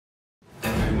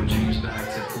back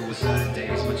to poolside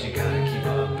days, but you gotta keep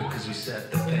up because we set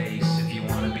the pace. If you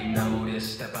wanna be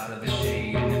noticed, step out of the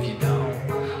shade, and if you don't.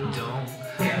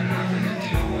 Got nothing to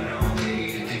do and all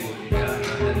day to do it. Got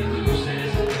nothing to lose,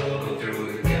 there's a go through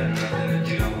it. Got nothing to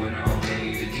do and all day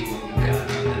to do it. Got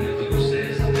nothing to lose,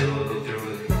 there's a go through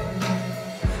it.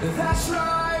 That's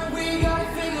right, we got it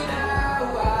figured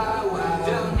out. Wow.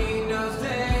 Don't need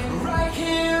nothing right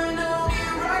here, no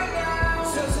need right now.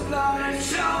 So sublime,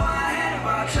 show ahead of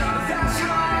our time. That's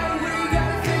right, we got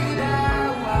it figured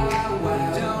out.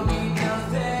 Wow. Don't need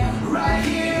nothing right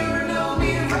here, no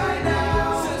need right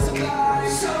now. So sublime,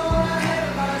 so ahead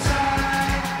of our time.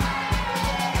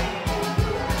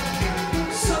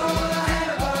 So ahead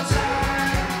of our time.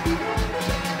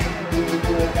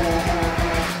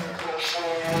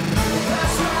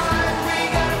 That's right, we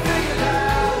got it figured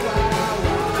out.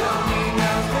 Don't need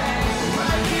nothing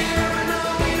right here, no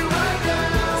need right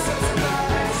now. So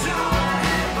sublime, so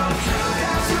ahead of our time.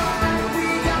 That's right, we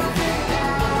got it figured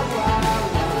out.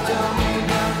 Don't need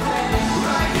nothing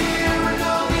right here,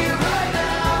 no need right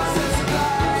now. So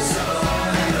sublime, so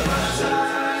ahead of our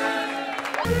time.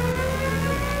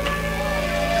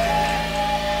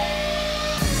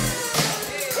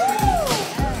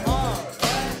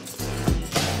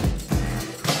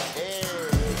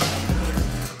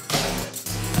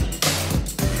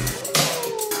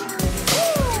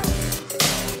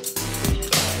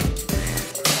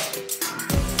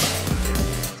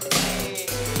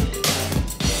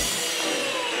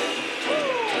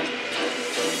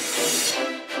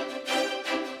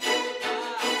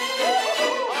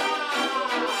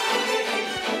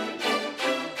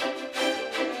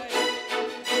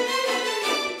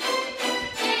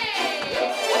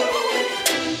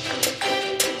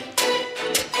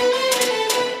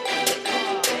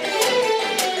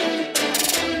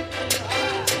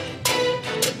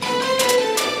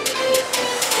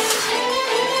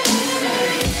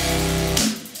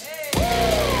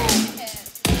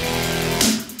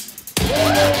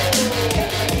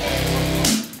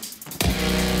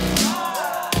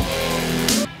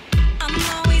 I'm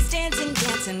always dancing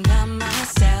by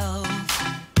myself.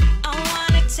 I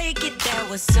wanna take it there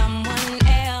with someone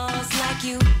else like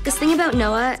you. This thing about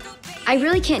Noah, I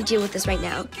really can't deal with this right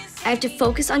now. I have to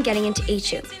focus on getting into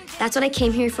HU. That's what I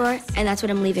came here for, and that's what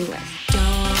I'm leaving with.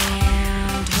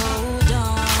 Don't hold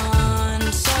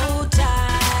on so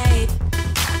tight.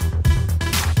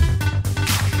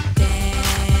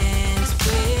 Dance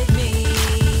with me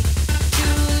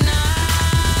tonight.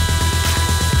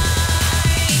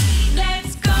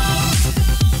 Let's go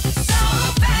so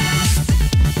fast,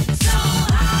 so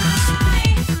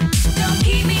high. Don't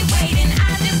keep me waiting,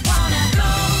 I just wanna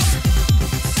go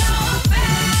so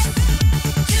fast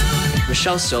tonight.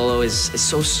 Rochelle Solo is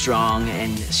so strong,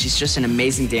 and she's just an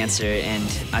amazing dancer, and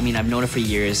I mean, I've known her for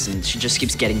years, and she just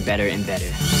keeps getting better and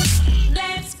better.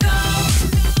 Let's go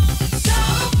so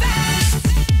fast,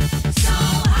 so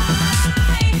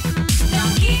high.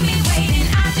 Don't keep me waiting,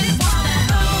 I just wanna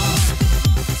go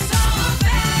so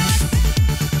fast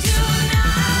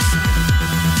tonight.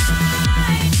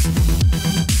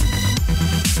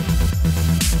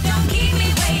 Don't keep me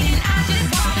waiting, I just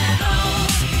wanna go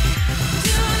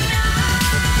tonight.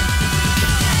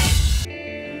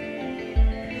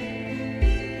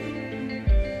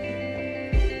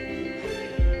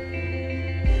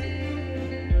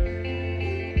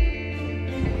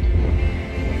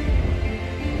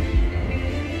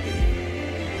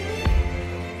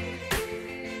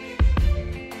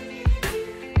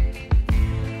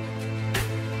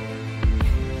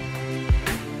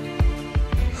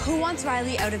 Who wants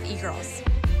Riley out of E-Girls?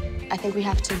 I think we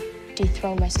have to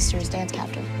dethrone my sister as dance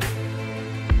captain.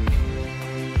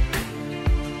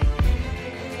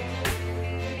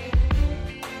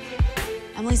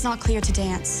 Emily's not clear to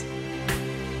dance.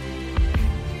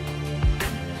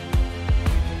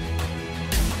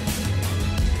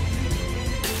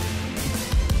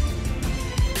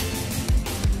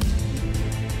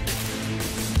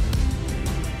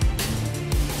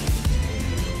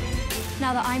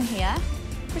 Now that I'm here,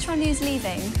 which one of you is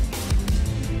leaving?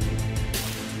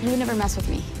 You would never mess with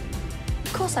me.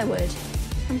 Of course I would.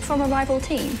 I'm from a rival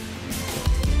team.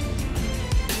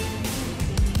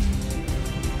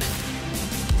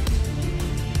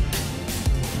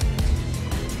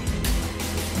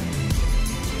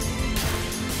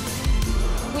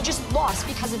 We just lost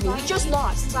because of you. We just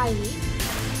lost. Riley.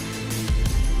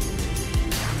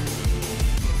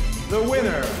 The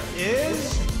winner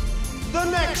is The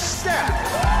Next Step.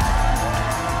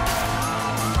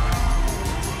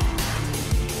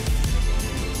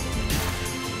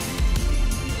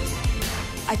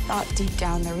 I thought deep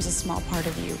down there was a small part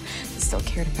of you that still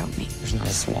cared about me. There's not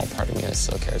a small part of me that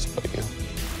still cares about you.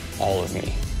 All of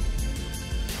me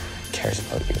cares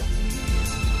about you.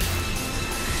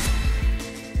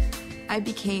 I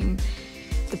became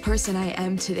the person I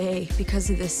am today because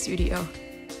of this studio.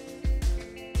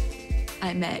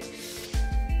 I met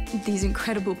these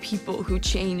incredible people who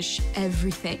changed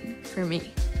everything for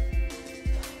me.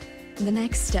 The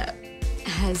next step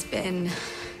has been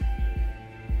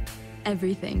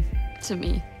everything to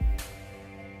me.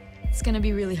 It's gonna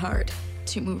be really hard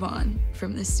to move on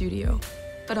from this studio,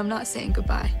 but I'm not saying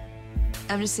goodbye.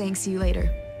 I'm just saying see you later,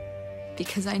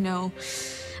 because I know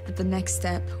that the next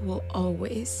step will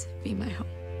always be my home.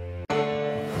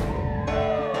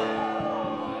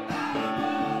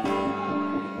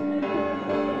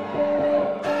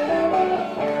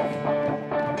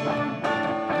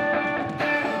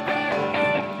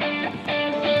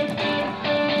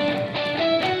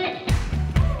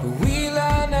 We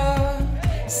line up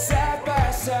side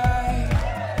by side.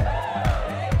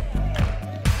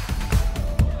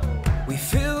 We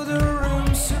fill the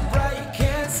room so bright you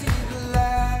can't see the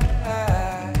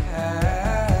lights.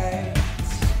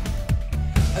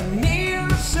 A neon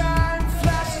sign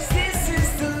flashes, this is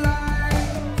the life.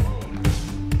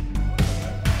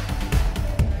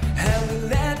 And we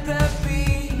let the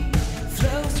beat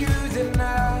flow through the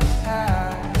night.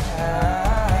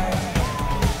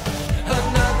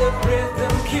 Another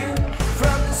rhythm cue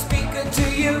from the speaker to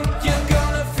you. You're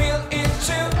gonna feel it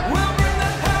too. We'll bring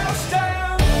the house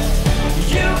down.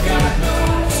 You got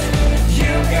moves,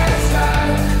 you got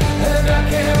style, and I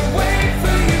can't wait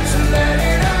for you to let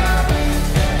it out.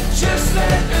 Just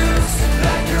let loose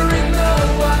like you're in the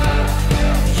wild.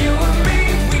 You and me,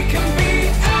 we can be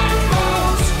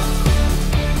animals.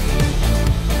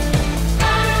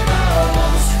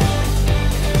 Animals.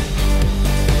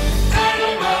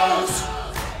 Animals.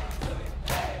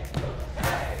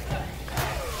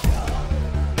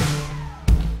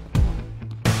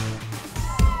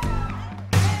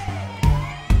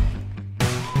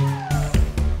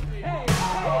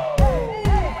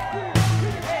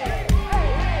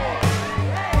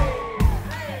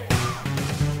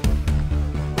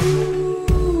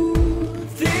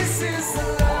 This is the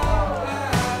life.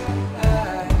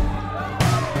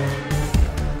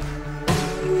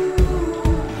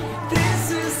 This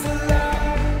is the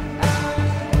life.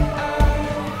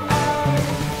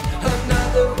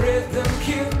 Another rhythm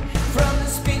cue from the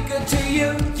speaker to you.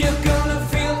 You're gonna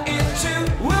feel it too.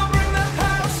 We'll bring the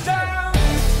house down.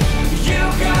 You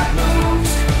got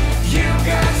moves, you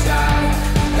got style,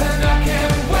 and I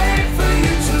can't wait for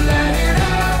you to let it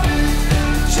out.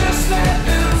 Just let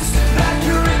loose like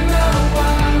you're in the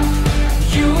wild.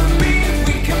 You and me,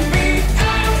 we can be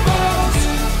animals.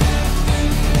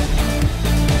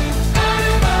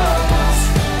 Animals.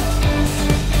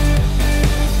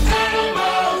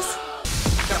 Animals.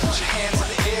 Now put your hands in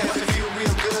the air if you feel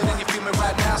real good and you feel me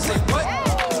right now. Say what?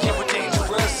 Yeah, we're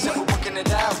dangerous and we're working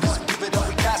it out. 'Cause we give it all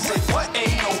we got. Say what?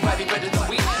 Ain't nobody better than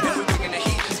we. And we're bringing the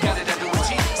heat. Got it under a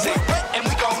team. Say what? And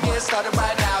we gon' get started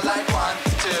right now. Like 1,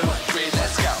 2, 3,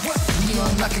 let's go. We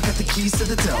on like I got the keys to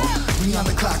the door. We on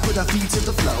the clock with our feet to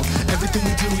the flow. Everything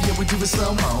we do, yeah, we do it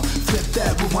slow-mo. Flip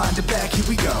that, rewind it back, here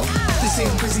we go. They say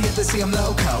I'm crazy, yet they say I'm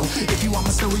loco. If you want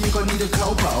my story, you're gonna need a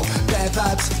copo. Bad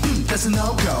vibes, that's a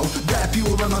no-go. Rap you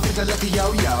around my finger like a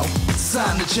yo-yo.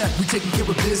 Sign the check, we taking care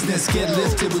of business. Get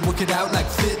lifted, we work it out like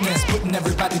fitness. Putting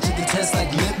everybody to the test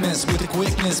like litmus. With the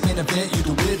quickness, main event, you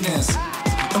the witness.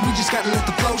 And we just gotta let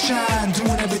the flow shine.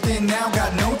 Doing everything now,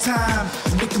 got no time.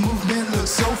 Make the movement look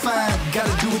so fine.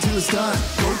 Gotta do it till it's done.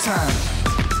 Go time.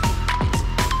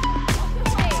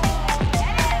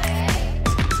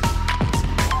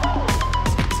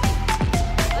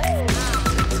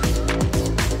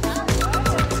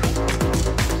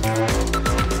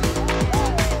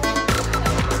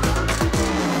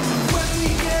 When we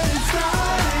get it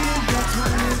started, that's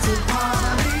when it's a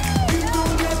party. You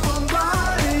gon' get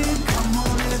bombarded. Come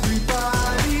on,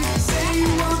 everybody. Say you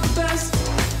want the best.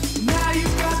 Now you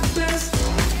got the best.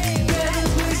 Better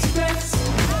place your bets.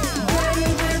 Better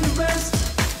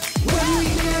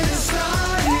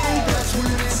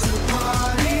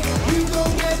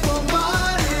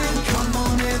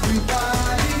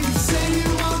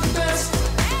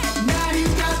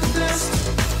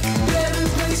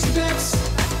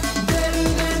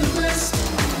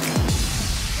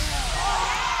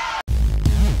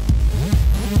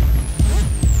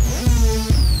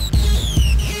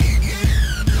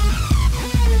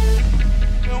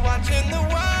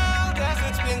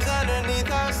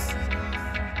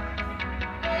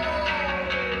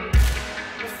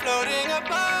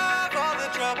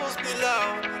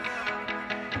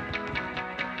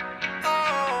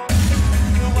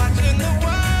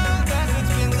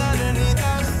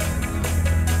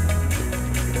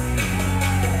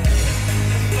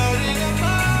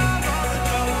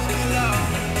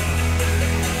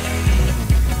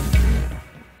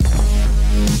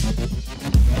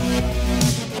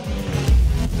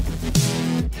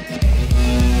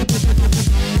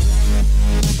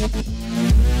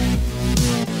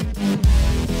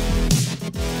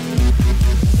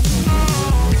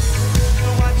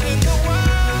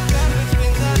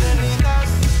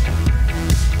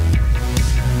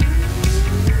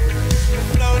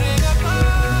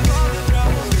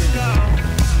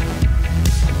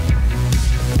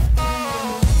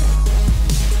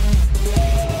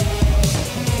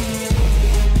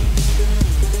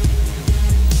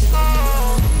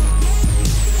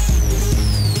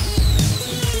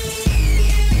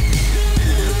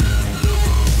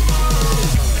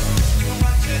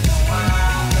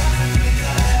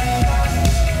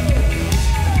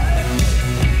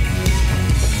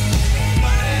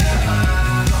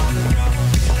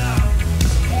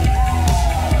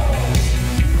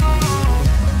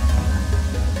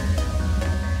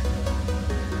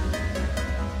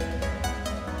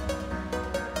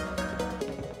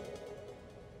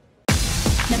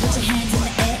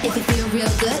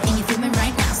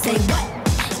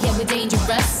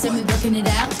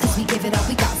it all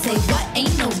we got. Say what?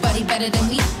 Ain't nobody better than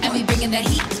we. And we bringing the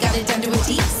heat, got it down to a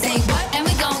T. Say what? And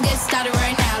we gon' get started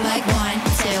right now. Like 1,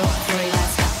 2, 3,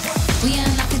 let's go. We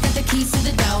unlock it, got the keys to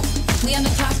the door. We on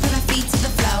the clock, put our feet to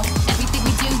the flow. Everything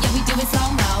we do, yeah, we do it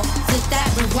slow-mo. Flip that,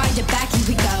 rewind it back, here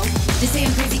we go. They say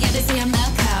I'm crazy, yeah, they say I'm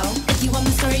loco. If you want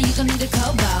my story, you gon' need a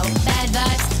Kobo. Bad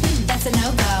vibes, that's a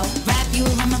no-go. Wrap you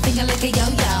around my finger like a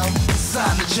yo-yo.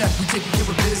 Sign the check, we take care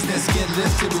of business. Get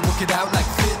lifted, we work it out like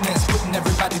fitness. Putting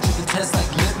everybody to the test like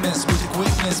litmus. With the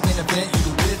quickness, main event, you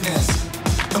the witness.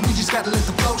 And we just gotta let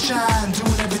the flow shine.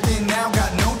 Doing everything now,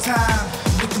 got no time.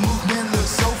 Make the movement look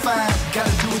so fine.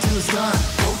 Gotta do it till it's done,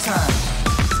 go time.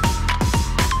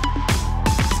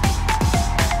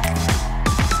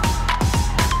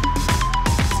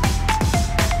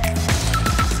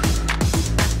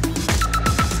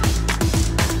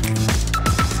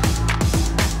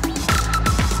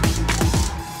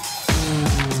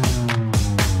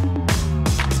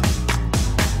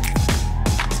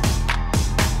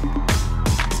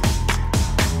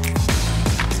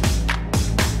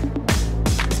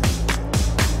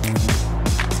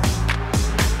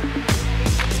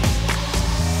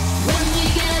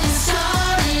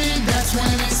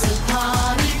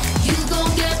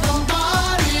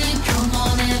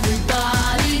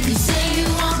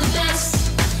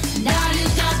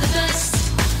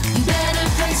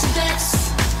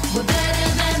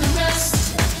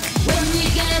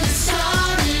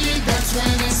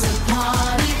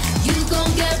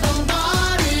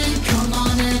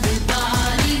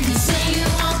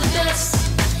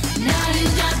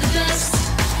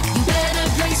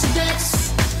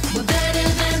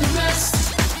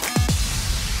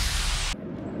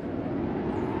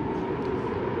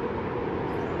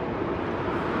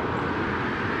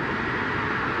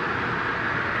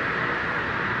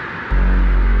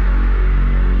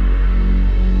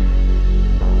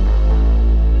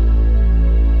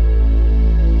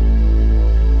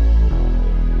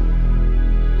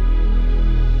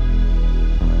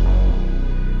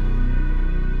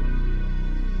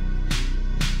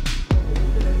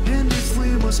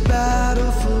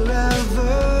 Battle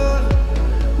forever.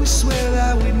 We swear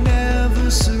that we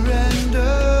never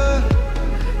surrender.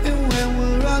 And when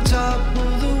we're on top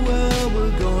of the world,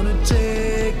 we're gonna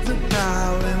take the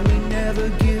power and we never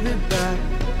give it back.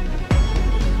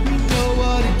 We know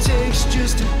what it takes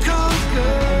just to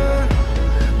conquer.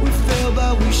 We fail,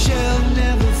 but we shall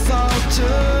never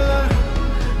falter.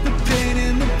 The pain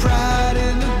and the pride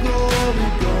and the glory,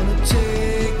 we're gonna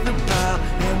take the power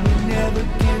and we never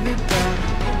give it back.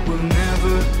 We're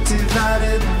never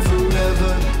divided,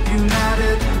 forever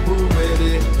united. We're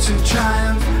ready to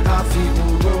triumph. Our feet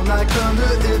will roll like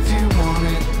thunder. If you want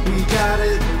it, we got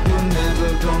it. We're never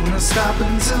gonna stop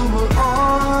until we're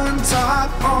on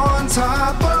top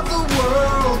of the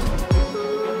world.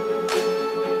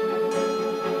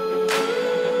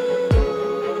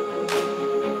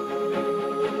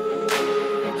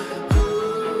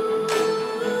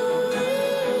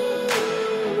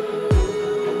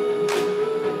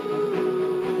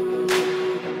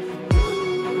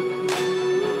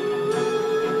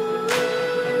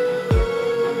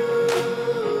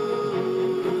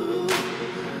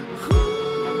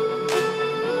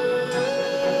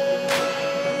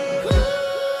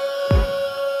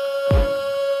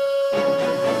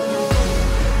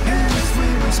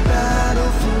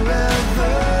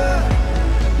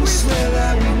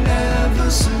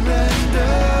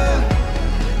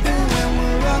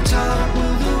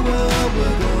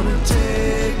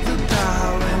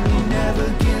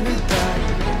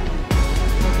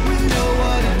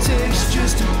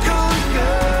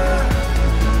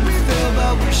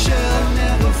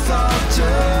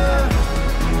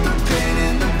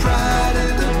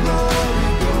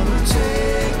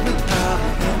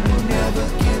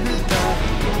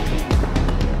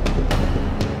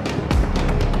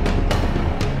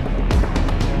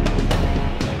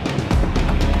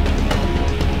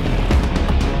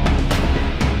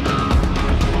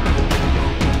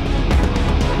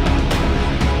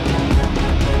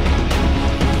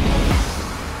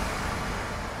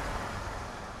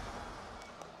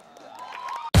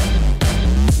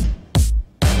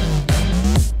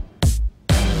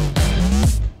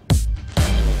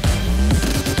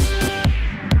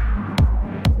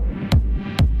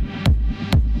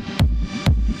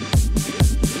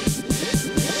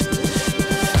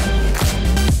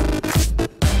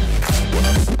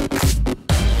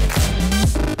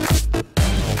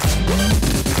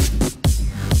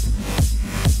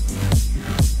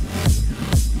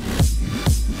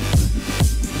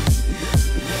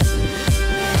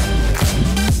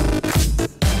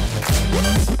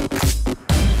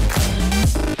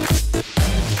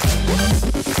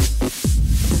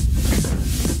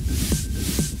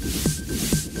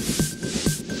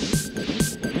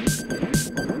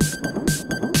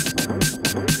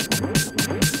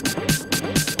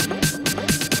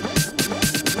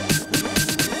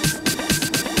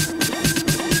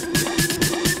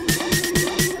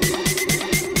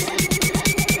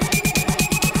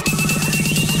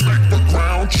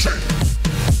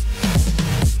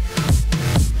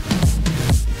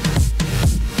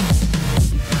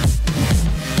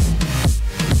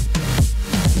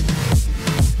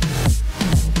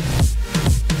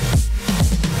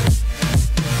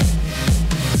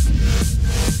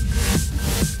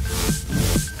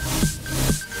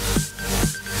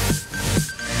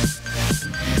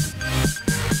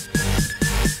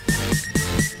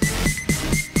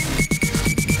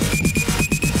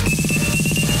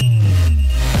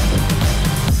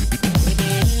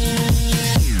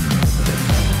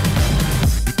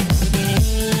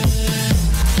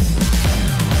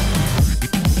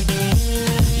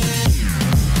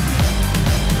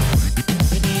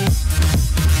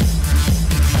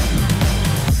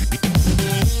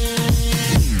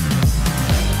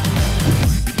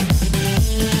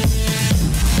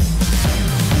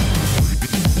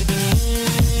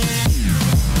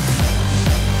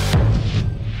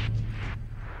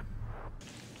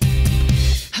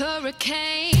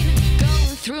 hurricane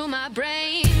going through my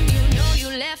brain. You know you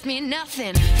left me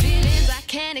nothing, feelings I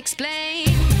can't explain.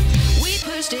 We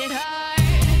pushed it hard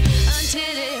until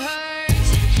it hurt.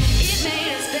 It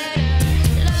made us better.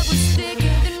 Love was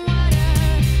thicker than water.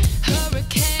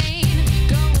 Hurricane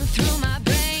going through my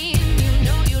brain. You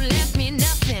know you left me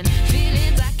nothing,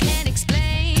 feelings I can't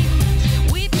explain.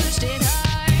 We pushed it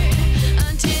hard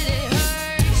until it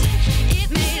hurt. It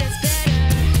made us better.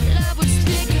 Love was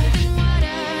thicker than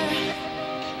water.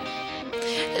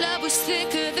 Love was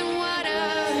thicker than water.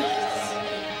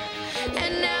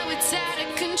 And now it's out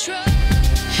of control.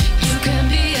 You can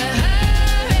be a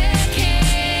hurricane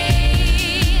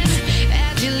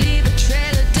as you leave a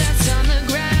trail of dust on the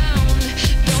ground.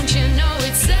 Don't you know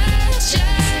it's such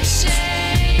a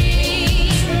shame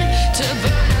to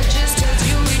burn out just as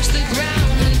you reach the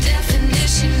ground? The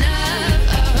definition of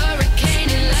a hurricane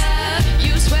in love.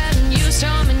 You sweat and you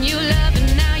storm and you love,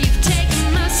 and now you've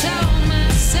taken my soul, my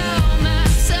soul, my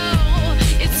soul.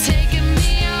 It's taken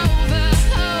me over,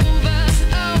 over,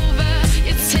 over.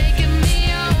 It's taken me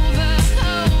over,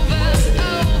 over,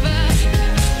 over.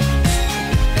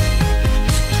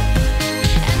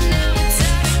 And now it's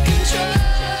out of control.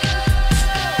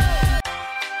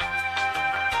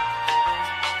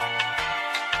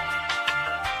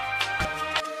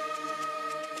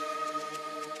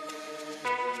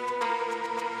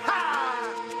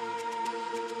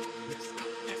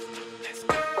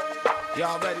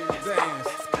 Y'all ready to dance?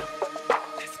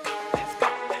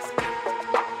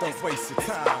 Don't waste your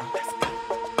time.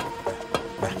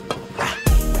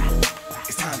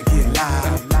 It's time to get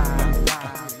live.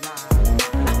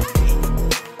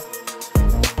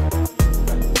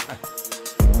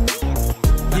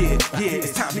 Yeah,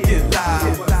 it's time to get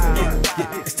live.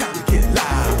 Yeah, it's time to get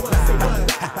live.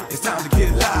 It's time to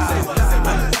get live.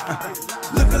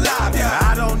 Look alive, yeah.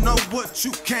 I don't know what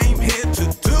you came here to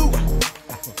do,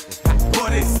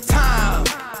 but it's time.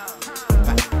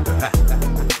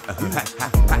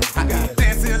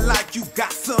 Dancing like you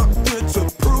got something to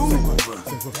prove,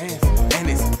 and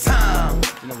it's time.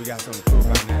 You know we got something to prove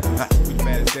right now. We the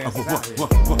baddest dancers out here.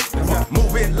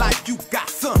 Move it like you got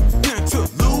something to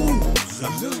lose.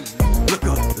 Look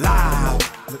alive.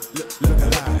 Look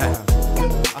alive.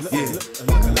 Yeah.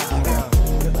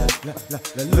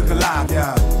 Look alive,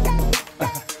 yeah.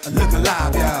 Look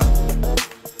alive, yeah.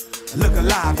 Look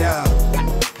alive, yeah.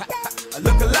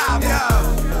 Look alive, yeah.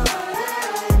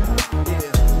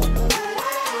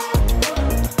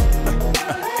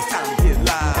 It's time to get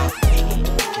live.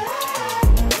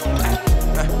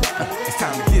 It's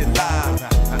time to get live.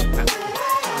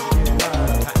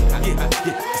 Yeah,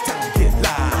 it's time to get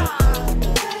live.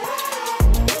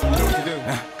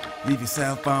 Leave your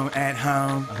cell phone at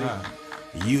home.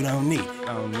 You don't need it.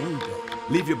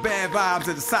 Leave your bad vibes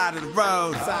at the side of the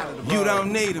road. You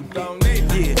don't need them.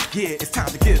 Yeah, it's time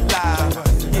to get live.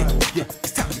 Yeah,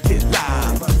 it's time to get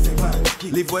live.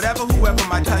 Leave whatever, whoever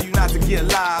might tell you not to get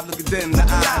live. Look at them in the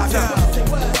eyes.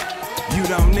 You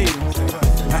don't need them.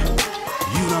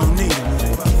 You don't need them.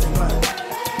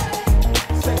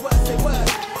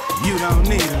 You don't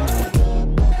need them.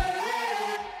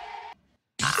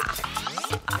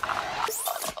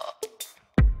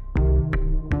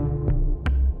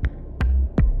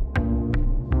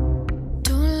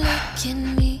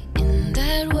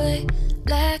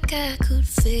 I could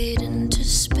fade into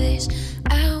space.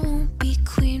 I won't be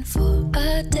queen for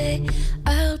a day.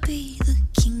 I'll be the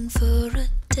king for a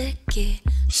decade.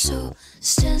 So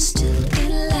stand still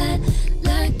in line,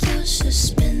 like you're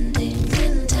suspended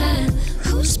in time.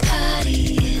 Whose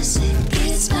party is it?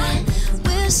 It's mine.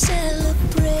 We're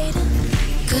celebrating,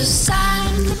 'cause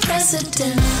I'm the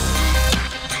president.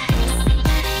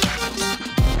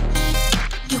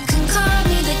 You can call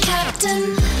me the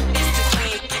captain.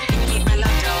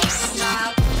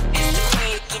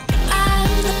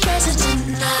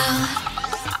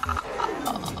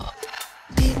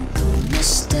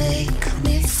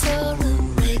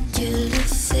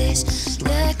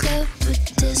 Like a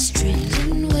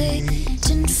pedestrian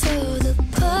waiting for the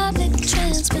public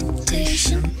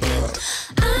transportation.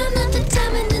 I'm not the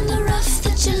diamond in the rough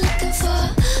that you're looking for.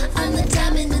 I'm the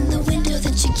diamond in the window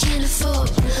that you can't afford.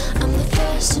 I'm the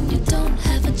voice and you don't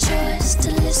have a choice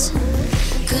to listen,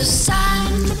 'cause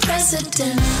I'm the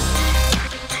president.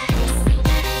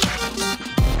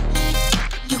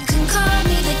 You can call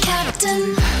me the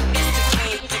captain.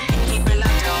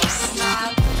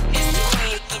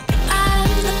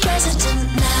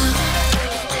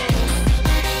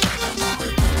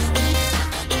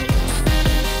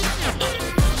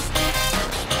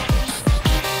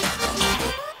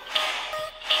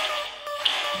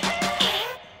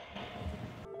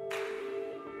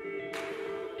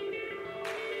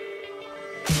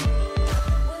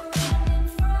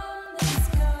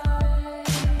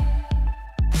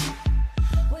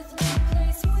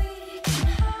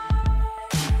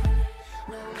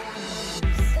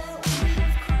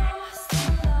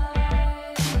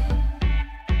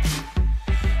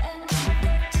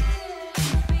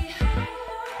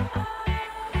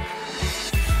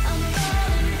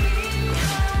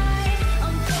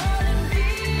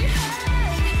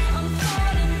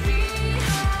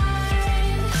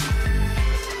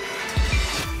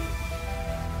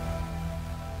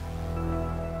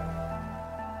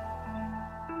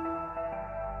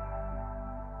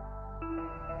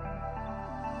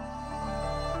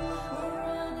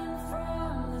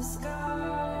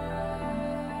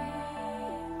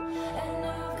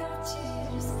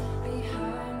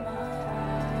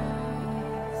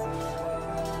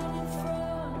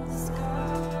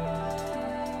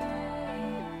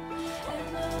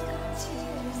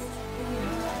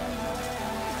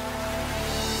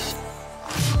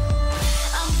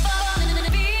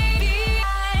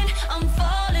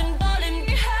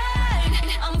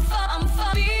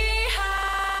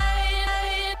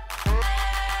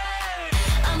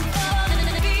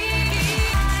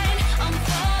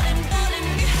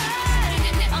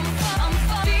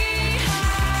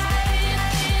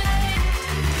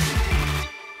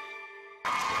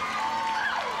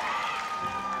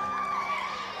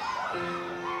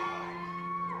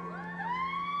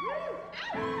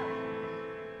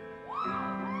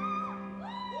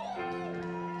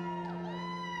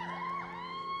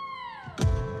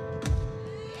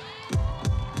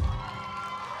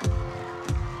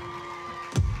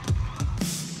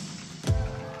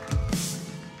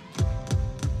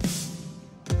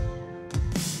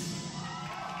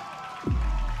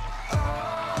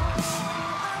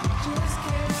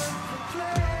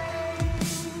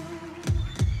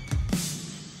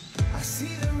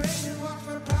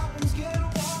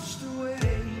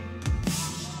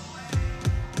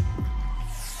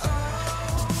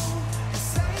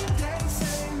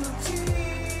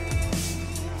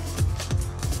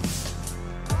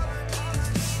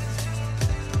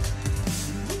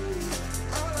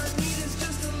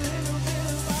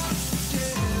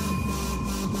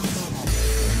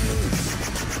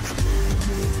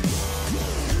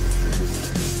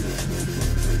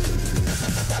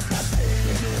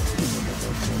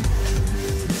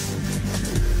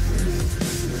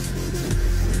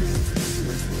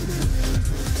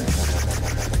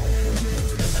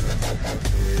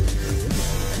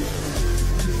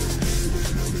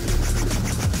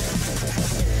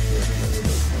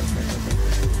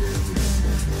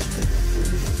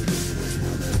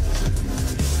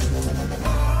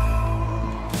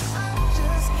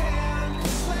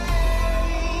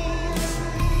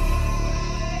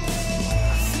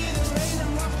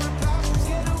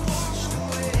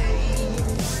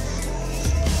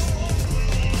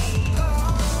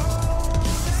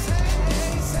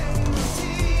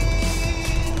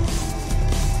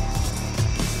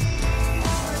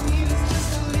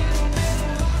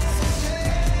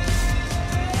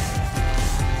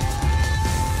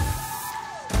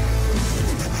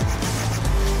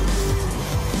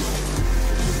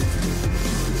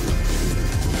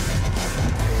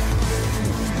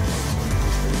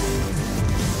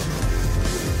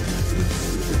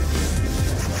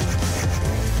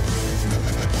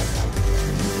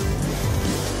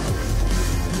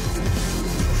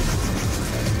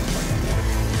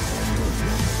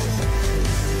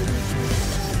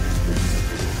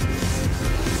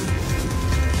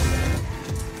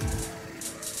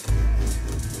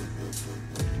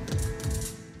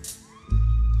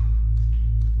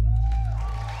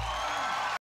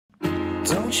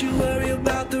 Don't you worry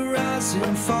about the rise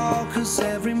and fall, 'cause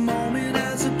every moment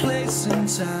has a place and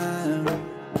time.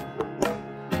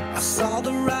 I saw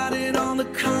the writing on the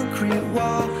concrete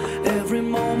wall. Every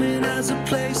moment has a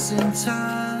place and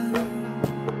time.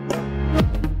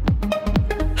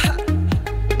 Ha!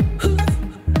 Hoo!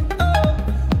 Oh!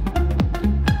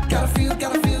 Gotta feel,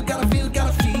 gotta feel, gotta feel,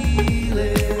 gotta feel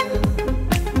it.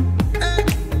 Hey!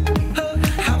 Oh!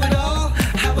 How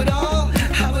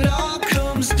it all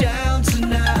comes down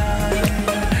tonight.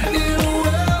 In a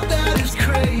world that is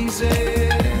crazy,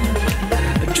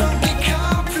 don't get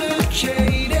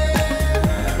complicated.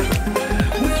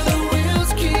 Where the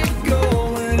wheels keep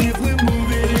going if we move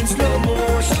it in slow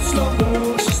motion, slow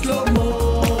motion, slow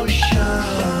motion.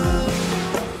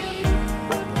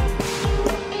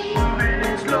 Move it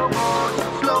in slow motion,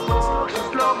 slow motion,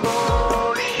 slow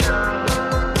motion.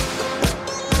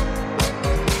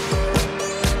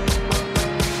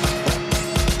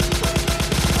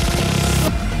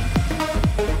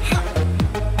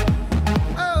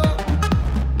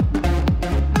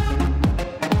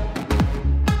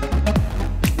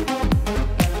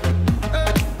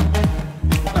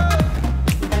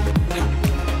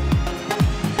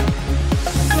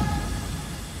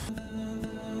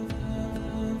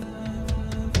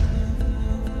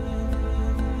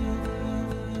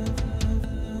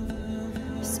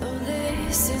 So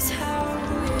this is how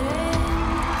it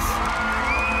ends.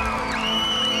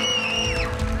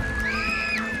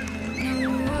 No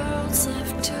world's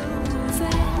left to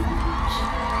avenge.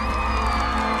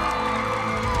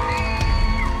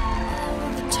 All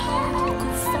the talk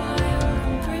of fire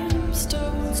and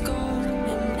brimstone's gone,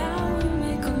 and now we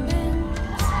make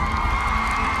amends.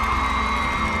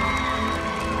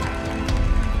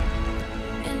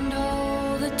 And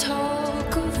all the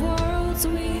talk of worlds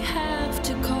we have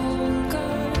to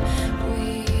conquer,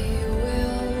 we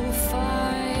will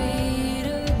fight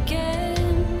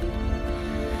again.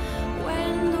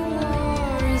 When the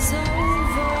war is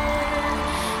over,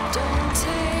 don't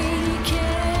take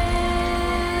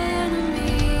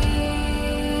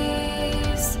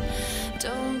enemies.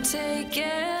 Don't take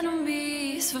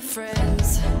enemies for friends.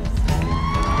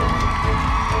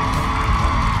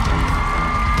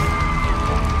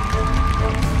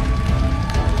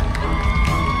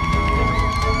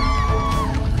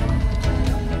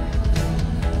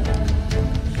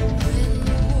 When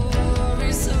the war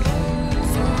is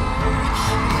over,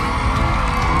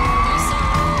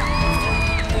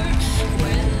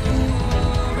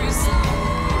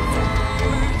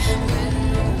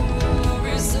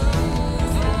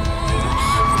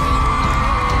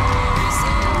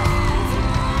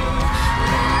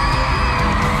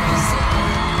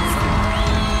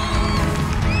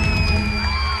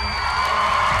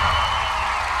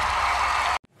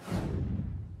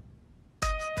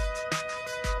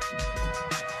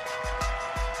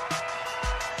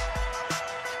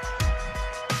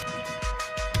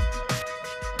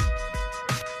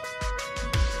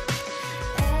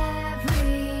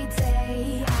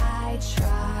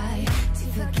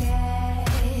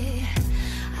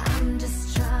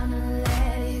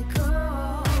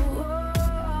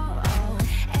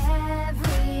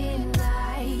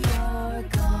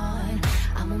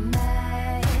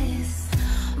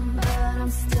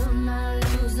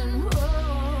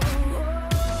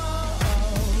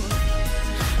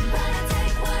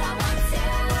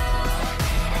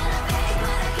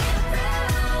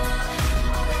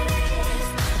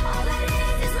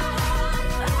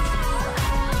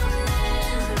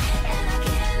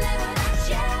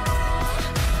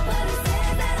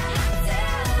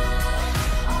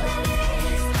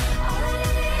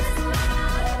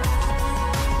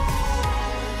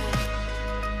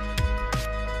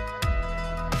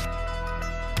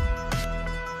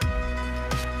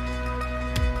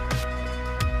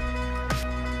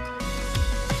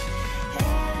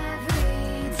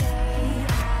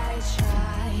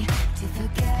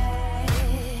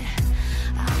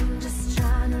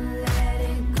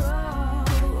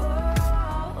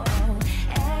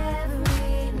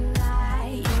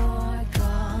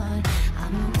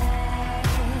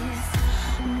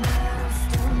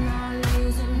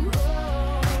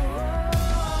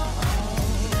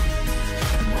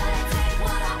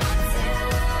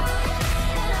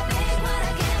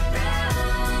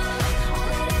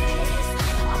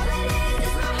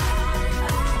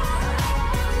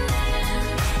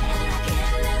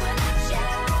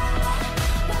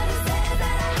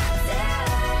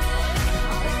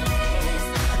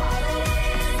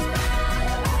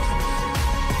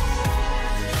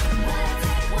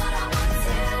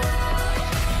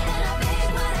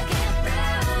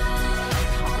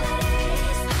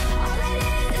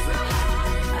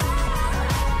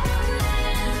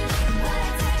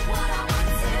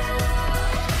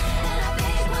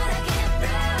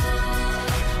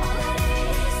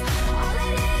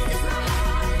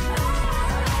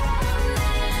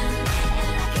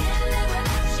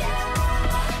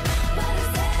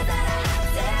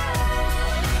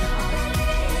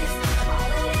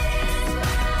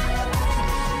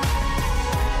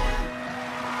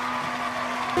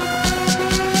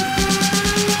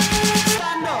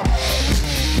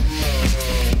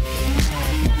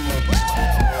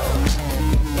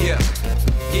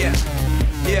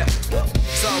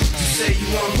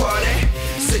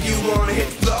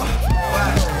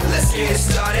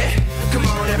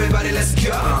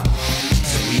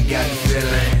 we got the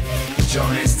feeling. Put your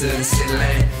hands to the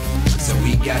ceiling. So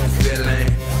we got the feeling.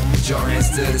 Put your hands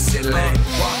to the ceiling.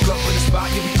 Walk up in the spot,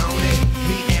 yeah, we own it.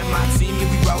 Me and my team, yeah,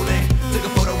 we rolling. Took a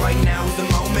photo right now is the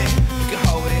moment. We can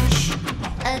hold it.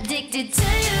 Addicted to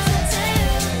you,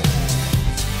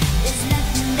 There's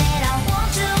nothing that I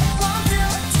won't do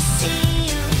to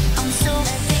see you. I'm so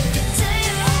addicted to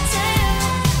you,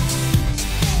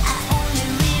 I only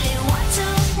really want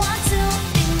to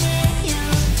be near you.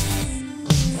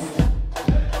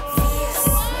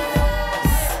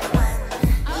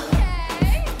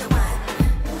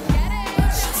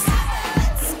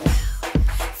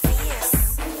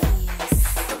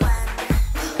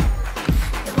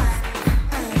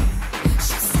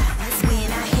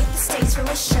 When I hit the stage for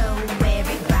a show,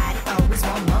 everybody always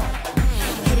want more.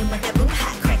 Hit him with that boom,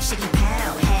 hot crack, shitty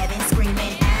pound. Have him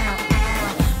screaming, ow,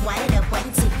 ow. Wind it up, wait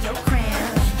until your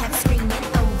crown. Have him screaming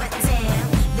over down.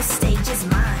 The stage is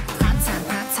mine. Prime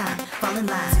time, fall in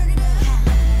line.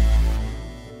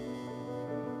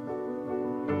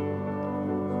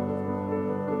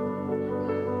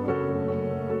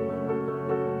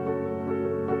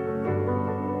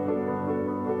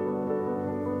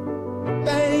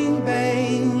 Bang,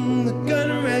 bang, the gun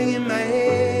rang in my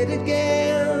head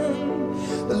again.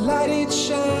 The light it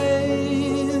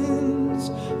shines,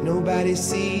 nobody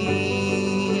sees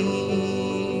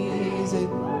it.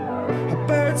 A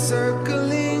bird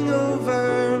circling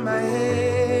over my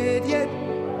head, yet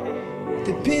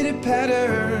the pitter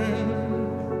pattern,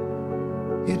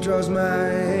 it draws my